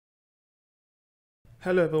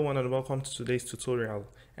Hello everyone and welcome to today's tutorial,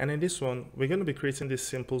 and in this one we're going to be creating this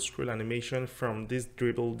simple scroll animation from this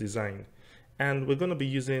dribble design, and we're going to be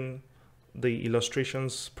using the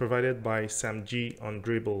illustrations provided by Sam G on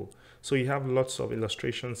Dribble. So you have lots of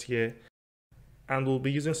illustrations here and we'll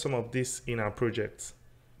be using some of this in our project.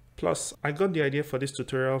 Plus I got the idea for this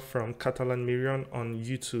tutorial from Catalan Mirion on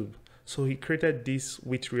YouTube. So he created this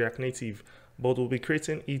with React Native, but we'll be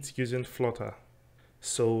creating it using Flutter.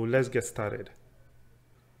 So let's get started.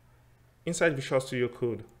 Inside Visual Studio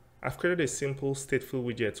Code, I've created a simple stateful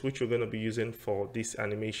widget which we're going to be using for this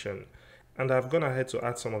animation, and I've gone ahead to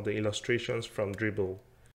add some of the illustrations from Dribble.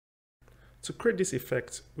 To create this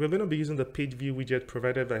effect, we're going to be using the PageView widget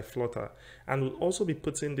provided by Flutter, and we'll also be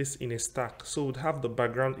putting this in a stack, so we'll have the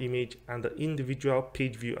background image and the individual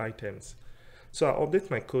page view items. So I'll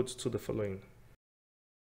update my code to the following.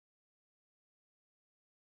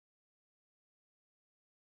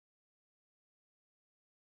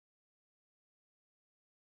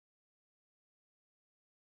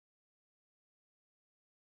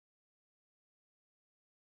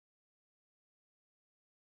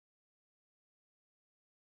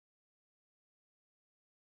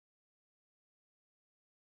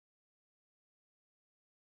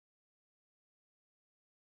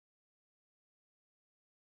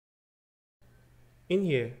 In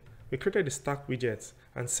here, we created the stack widget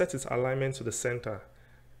and set its alignment to the center.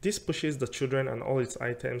 This pushes the children and all its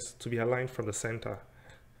items to be aligned from the center.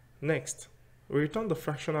 Next, we return the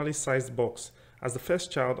fractionally sized box as the first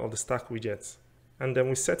child of the stack widget, and then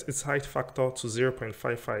we set its height factor to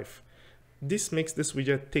 0.55. This makes this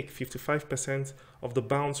widget take 55% of the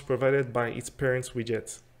bounds provided by its parent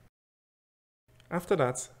widget. After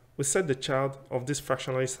that, we set the child of this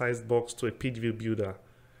fractionally sized box to a PageView builder.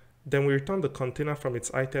 Then we return the container from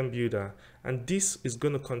its item builder, and this is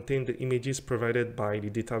going to contain the images provided by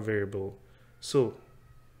the data variable. So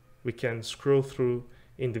we can scroll through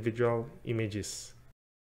individual images.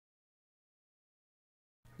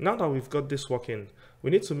 Now that we've got this working,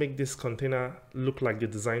 we need to make this container look like the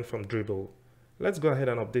design from Dribble. Let's go ahead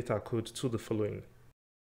and update our code to the following.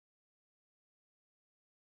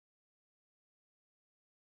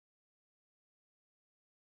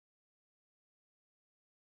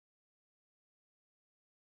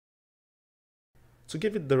 To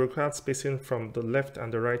give it the required spacing from the left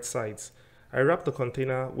and the right sides, I wrap the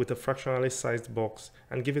container with a fractionally sized box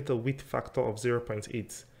and give it a width factor of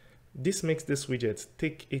 0.8. This makes this widget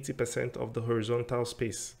take 80% of the horizontal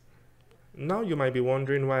space. Now you might be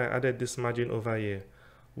wondering why I added this margin over here.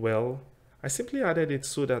 Well, I simply added it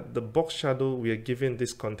so that the box shadow we are giving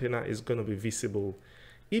this container is going to be visible.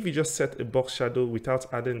 If you just set a box shadow without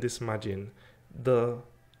adding this margin, the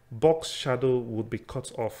box shadow would be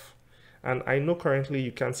cut off. And I know currently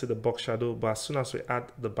you can't see the box shadow, but as soon as we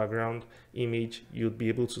add the background image, you'll be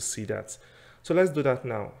able to see that. So let's do that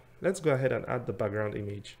now. Let's go ahead and add the background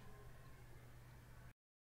image.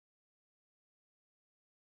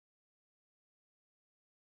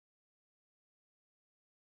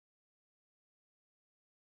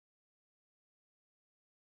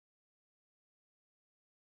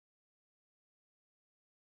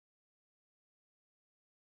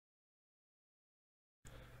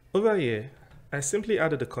 Over here, I simply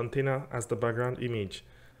added a container as the background image,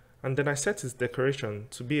 and then I set its decoration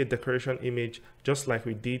to be a decoration image just like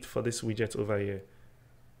we did for this widget over here.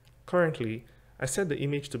 Currently, I set the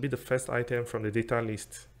image to be the first item from the data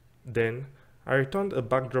list. Then, I returned a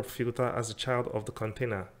backdrop filter as a child of the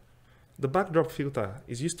container. The backdrop filter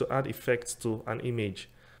is used to add effects to an image.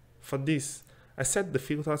 For this, I set the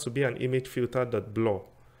filter to be an image filter.blur,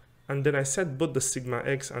 and then I set both the sigma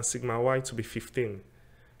x and sigma y to be 15.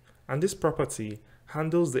 And this property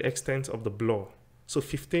handles the extent of the blur. So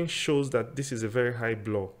 15 shows that this is a very high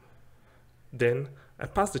blur. Then I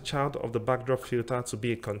pass the child of the backdrop filter to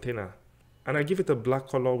be a container, and I give it a black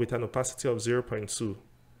color with an opacity of 0.2.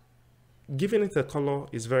 Giving it a color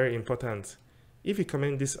is very important. If you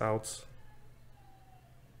comment this out,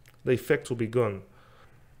 the effect will be gone.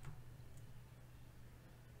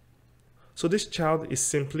 So this child is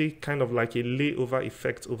simply kind of like a layover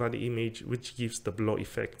effect over the image, which gives the blur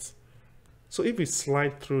effect. So if we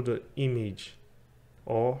slide through the image,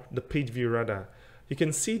 or the page view rather, you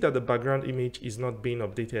can see that the background image is not being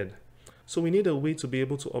updated. So we need a way to be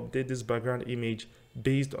able to update this background image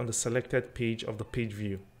based on the selected page of the page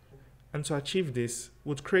view. And to achieve this,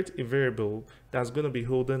 we'll create a variable that's going to be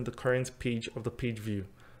holding the current page of the page view.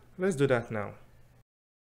 Let's do that now.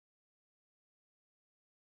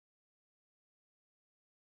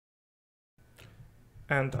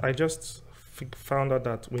 And I just found out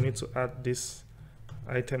that we need to add this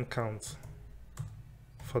item count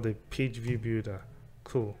for the page view builder.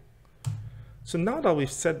 Cool. So now that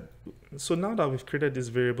we've created this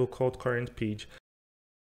variable called current page,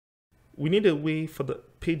 we need a way for the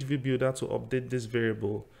page view builder to update this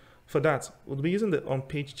variable. For that, we'll be using the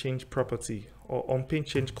onPageChange property or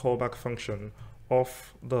onPageChange callback function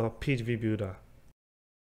of the page view builder.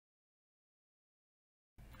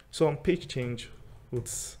 So on PageChange, we'll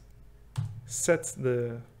set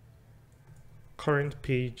the current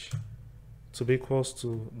page to be equals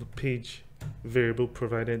to the page variable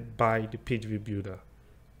provided by the page view builder.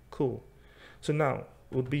 Cool. So now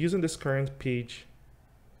we'll be using this current page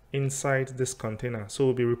inside this container. So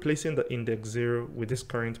we'll be replacing the index 0 with this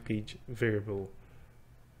current page variable.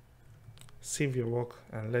 Save your work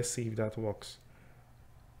and let's see if that works.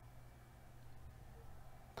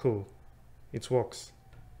 Cool. It works.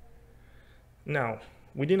 Now,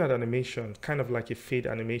 we did an animation, kind of like a fade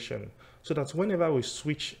animation, so that whenever we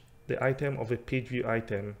switch the item of a page view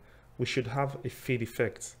item, we should have a fade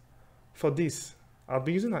effect. For this, I'll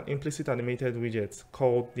be using an implicit animated widget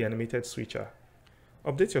called the AnimatedSwitcher.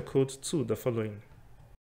 Update your code to the following.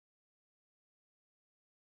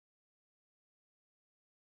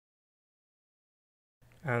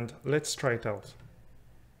 And let's try it out.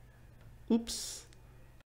 Oops.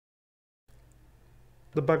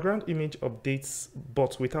 The background image updates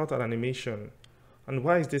but without an animation. And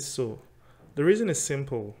why is this so? The reason is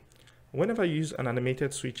simple. Whenever you use an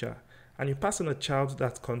animated switcher and you pass in a child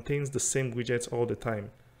that contains the same widget all the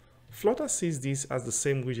time, Flutter sees this as the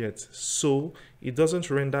same widget, so it doesn't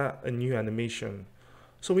render a new animation.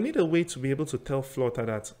 So we need a way to be able to tell Flutter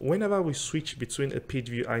that whenever we switch between a page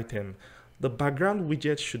view item, the background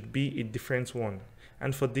widget should be a different one.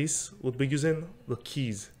 And for this, we'll be using the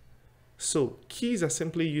keys. So keys are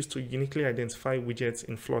simply used to uniquely identify widgets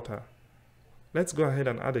in Flutter. Let's go ahead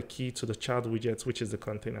and add a key to the child widget, which is the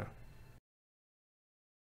container.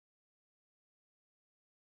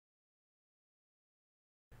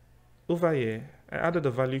 Over here, I added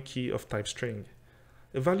a value key of type string.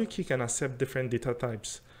 A value key can accept different data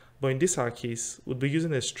types, but in this our case, we'll be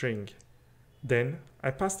using a string. Then,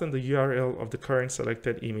 I passed in the URL of the current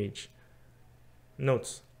selected image.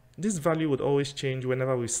 Note, this value would always change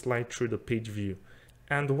whenever we slide through the page view,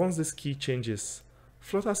 and once this key changes,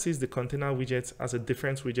 Flutter sees the container widget as a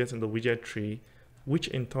different widget in the widget tree, which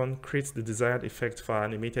in turn creates the desired effect for our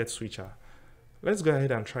animated switcher. Let's go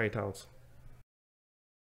ahead and try it out.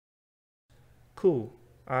 Cool,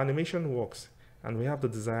 our animation works, and we have the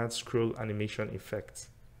desired scroll animation effect.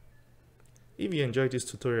 If you enjoyed this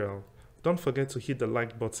tutorial, don't forget to hit the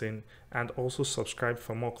like button and also subscribe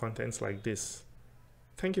for more contents like this.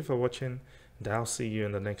 Thank you for watching, and I'll see you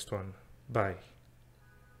in the next one. Bye.